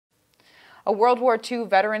A World War II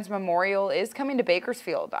Veterans Memorial is coming to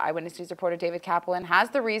Bakersfield. Eyewitness News reporter David Kaplan has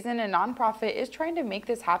the reason a nonprofit is trying to make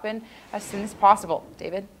this happen as soon as possible.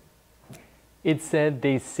 David? It said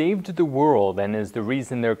they saved the world and is the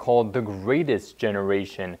reason they're called the greatest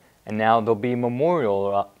generation, and now they'll be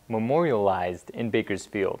memorialized in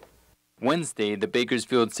Bakersfield. Wednesday, the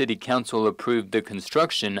Bakersfield City Council approved the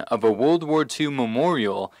construction of a World War II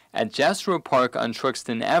memorial at Jastro Park on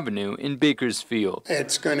Truxtun Avenue in Bakersfield.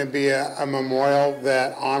 It's going to be a memorial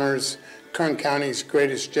that honors Kern County's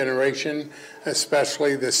greatest generation,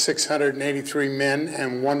 especially the 683 men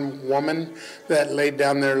and one woman that laid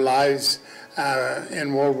down their lives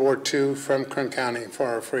in World War II from Kern County for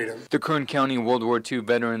our freedom. The Kern County World War II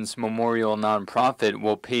Veterans Memorial nonprofit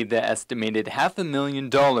will pay the estimated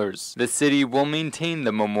 $500,000. The city will maintain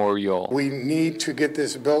the memorial. We need to get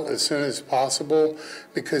this built as soon as possible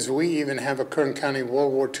because we even have a Kern County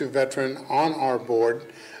World War II veteran on our board,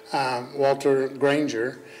 Walter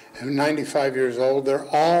Granger, who's 95 years old. They're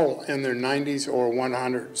all in their 90s or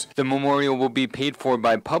 100s. The memorial will be paid for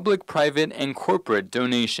by public, private, and corporate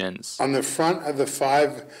donations. On the front of the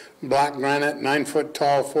 5 black granite, 9-foot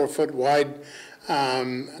tall, 4-foot wide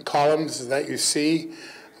columns that you see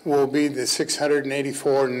will be the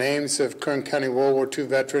 684 names of Kern County World War II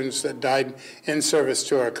veterans that died in service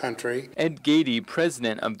to our country. Ed Gady,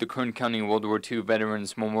 president of the Kern County World War II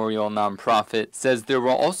Veterans Memorial nonprofit, says there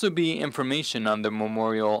will also be information on the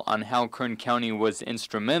memorial on how Kern County was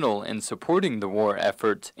instrumental in supporting the war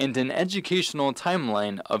effort and an educational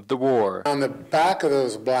timeline of the war. On the back of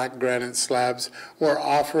those black granite slabs, we're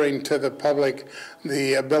offering to the public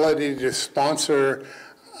the ability to sponsor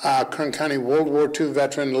Kern County World War II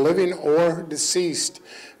veteran, living or deceased,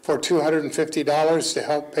 for $250 to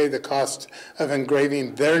help pay the cost of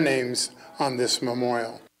engraving their names on this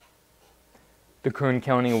memorial. The Kern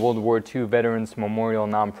County World War II Veterans Memorial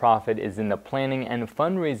nonprofit is in the planning and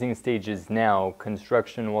fundraising stages now.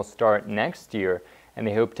 Construction will start next year, and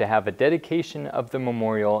they hope to have a dedication of the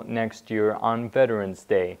memorial next year on Veterans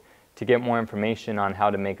Day. To get more information on how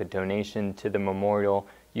to make a donation to the memorial,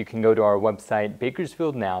 you can go to our website,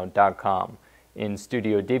 bakersfieldnow.com. In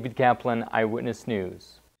studio, David Kaplan, Eyewitness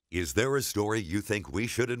News. Is there a story you think we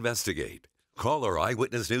should investigate? Call our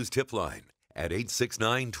Eyewitness News tip line at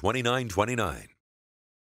 869-2929.